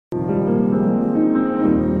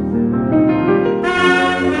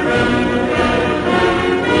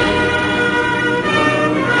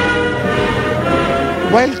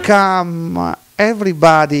Welcome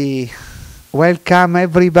everybody. Welcome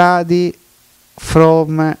everybody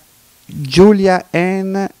from Julia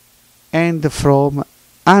Ann and from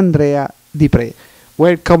Andrea Diprè.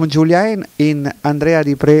 Welcome Julia Ann in Andrea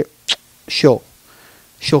Diprè show.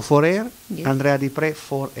 Show for her, yes. Andrea Diprè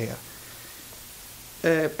for her.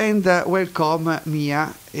 And welcome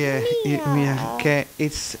Mia, Mia, che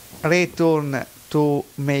it's return to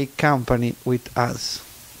make company with us.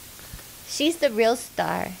 She's the real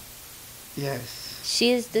star. Yes.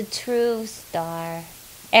 She's the true star.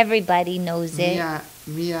 Everybody knows it.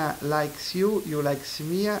 Mia likes you, you likes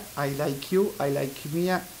Mia, I like you, I like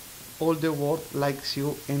Mia, all the world likes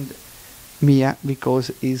you and Mia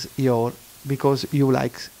because you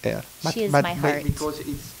like her. She is my heart. Because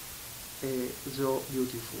it's so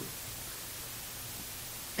beautiful.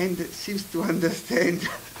 And seems to understand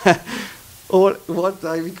all what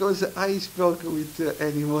because I spoke with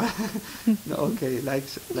anyone. No,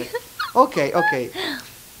 okay, okay.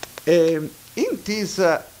 In this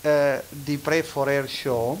Diprè for Her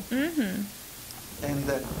show,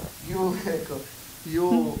 and you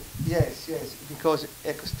yes, because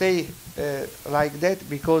stay like that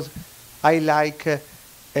because I like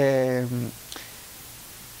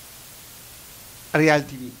Real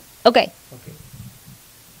TV. Okay.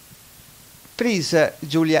 Please,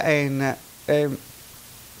 Julia Ann,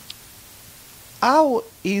 how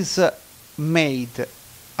is made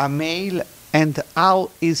a male and how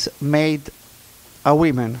is made a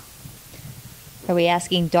woman? Are we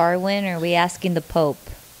asking Darwin or are we asking the Pope?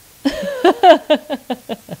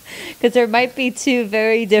 Because there might be two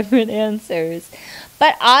very different answers.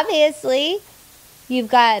 But obviously, you've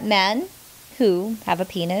got men who have a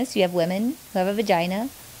penis. You have women who have a vagina.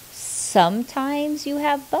 Sometimes you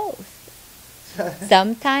have both.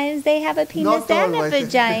 Sometimes they have a penis and a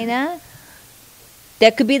vagina.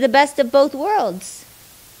 That could be the best of both worlds.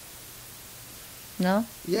 No?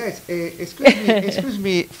 Yes. Excuse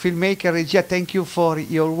me, filmmaker Regia. Thank you for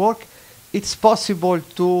your work. It's possible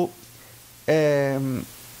to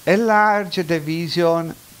enlarge the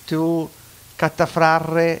vision to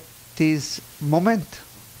catafrare this moment.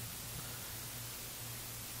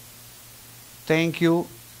 Thank you.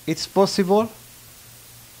 It's possible.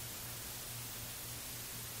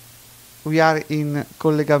 We are in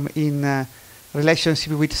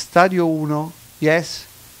relationship with Stadio 1. Yes.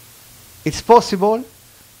 It's possible.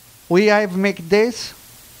 We have made this.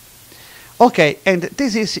 Okay, and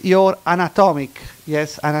this is your anatomic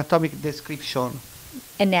description.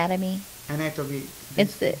 Anatomy.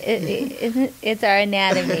 It's our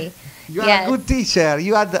anatomy. You are a good teacher.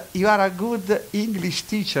 You are a good English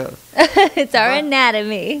teacher. It's our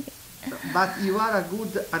anatomy. But you are a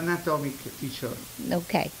good anatomic teacher.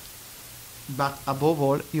 Okay. But above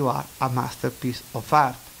all, you are a masterpiece of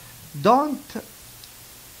art. Don't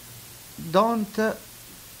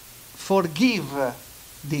forgive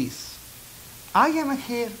this. I am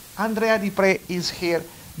here. Andrea Diprè is here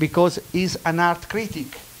because he's an art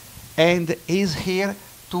critic and is here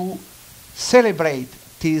to celebrate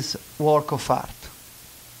this work of art.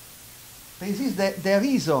 This is the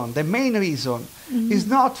reason, the main reason. It's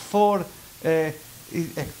not for...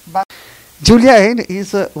 but Julia Ann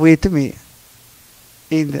is with me.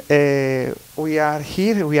 We are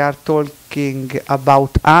here, we are talking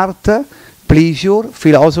about art, pleasure,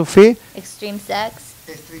 philosophy. Extreme sex.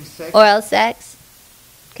 Oral sex.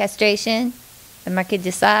 Castration. The Marquis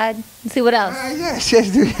de Sade. Let's see what else. Yes.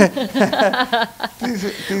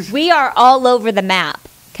 This. We are all over the map,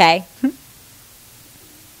 okay?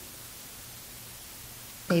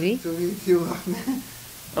 Maybe. To meet you.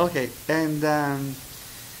 Okay, and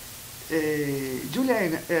Julia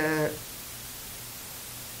Ann,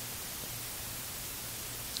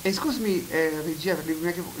 excuse me, Regia,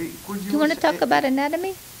 could you want to talk about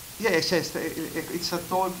anatomy? Yes, it's a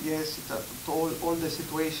talk, yes, all the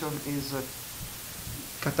situation is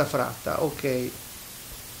catafratta, okay.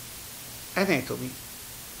 Anatomy,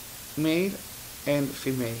 male and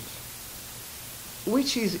female.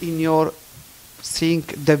 Which is, in your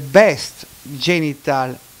think, the best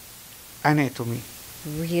genital anatomy?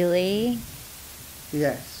 Really?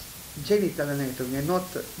 Yes, genital anatomy and not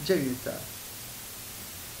genital.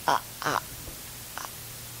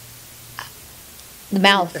 The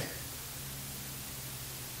mouth.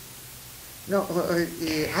 No,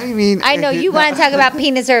 I mean... I know you want to talk about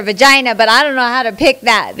penis or vagina, but I don't know how to pick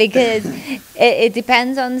that because it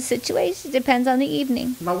depends on the situation. It depends on the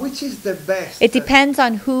evening. But which is the best? It depends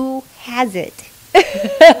on who has it.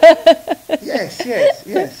 Yes.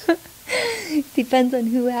 Depends on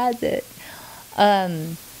who has it.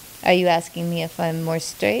 Are you asking me if I'm more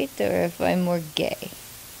straight or if I'm more gay?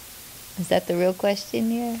 Is that the real question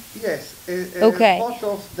here? Yes. Okay. Both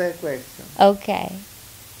of the question. Okay.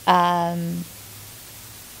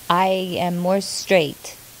 I am more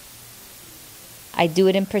straight. I do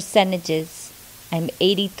it in percentages. I'm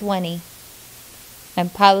 80-20. I'm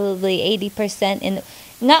probably 80% in.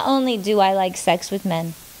 Not only do I like sex with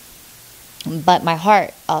men, but my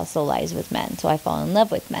heart also lies with men, so I fall in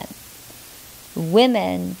love with men.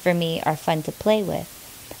 Women, for me, are fun to play with.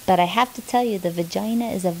 But I have to tell you, the vagina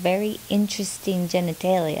is a very interesting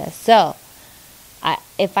genitalia. So,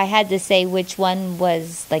 if I had to say which one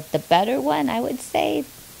was like the better one, I would say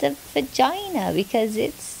the vagina, because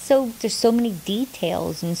there's so many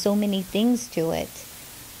details and so many things to it.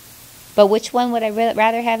 But which one would I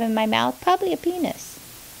rather have in my mouth? Probably a penis.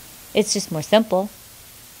 It's just more simple.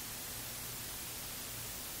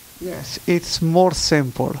 Yes, it's more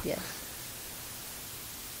simple. Yes.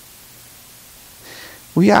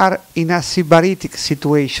 We are in a sybaritic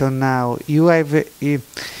situation now. You have,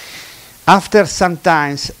 after some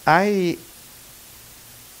times, I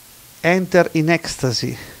enter in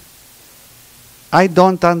ecstasy. I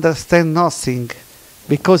don't understand nothing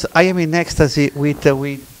because I am in ecstasy with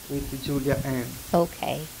Julia Ann.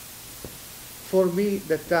 Okay. For me,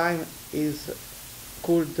 the time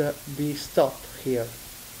could be stopped here.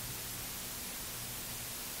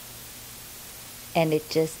 And it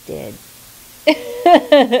just did.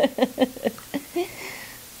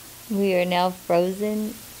 We are now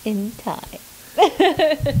frozen in time.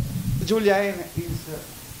 Julia Ann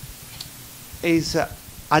is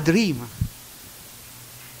a dream,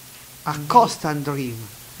 a constant dream.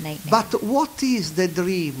 Nightmare. But what is the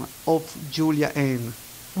dream of Julia Ann?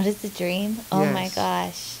 What is the dream? Oh my Yes.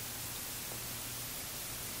 gosh.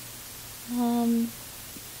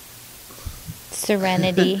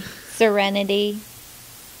 Serenity. Serenity.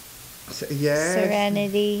 Yes.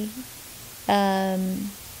 Serenity. Ma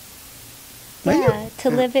io- Yeah, to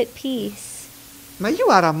live at peace. Ma you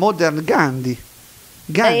are a modern Gandhi.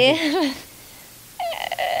 Gandhi.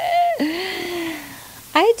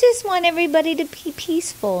 I just want everybody to be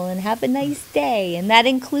peaceful and have a nice day, and that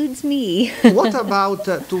includes me. What about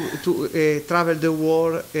to travel the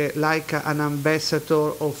world like an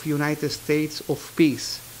ambassador of United States of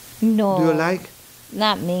peace? No. Do you like?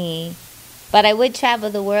 Not me. But I would travel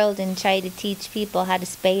the world and try to teach people how to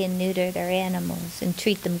spay and neuter their animals and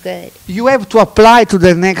treat them good. You have to apply to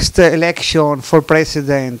the next election for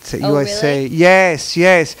president, Oh, USA. really? Yes,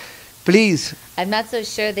 yes. Please. I'm not so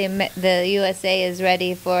sure the USA is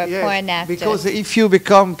ready for a Yes, porn actor. because if you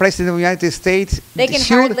become president of the United States, they can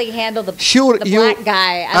sure, hardly handle the sure black you-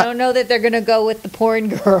 guy. I don't know that they're going to go with the porn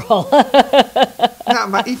girl. No,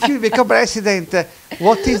 but if you become president,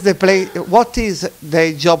 what is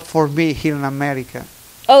the job for me here in America?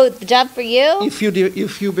 Oh, the job for you? If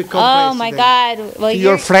you become Oh president? my God! Well,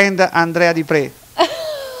 Your friend Andrea Diprè.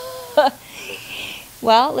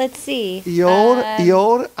 well, let's see. Your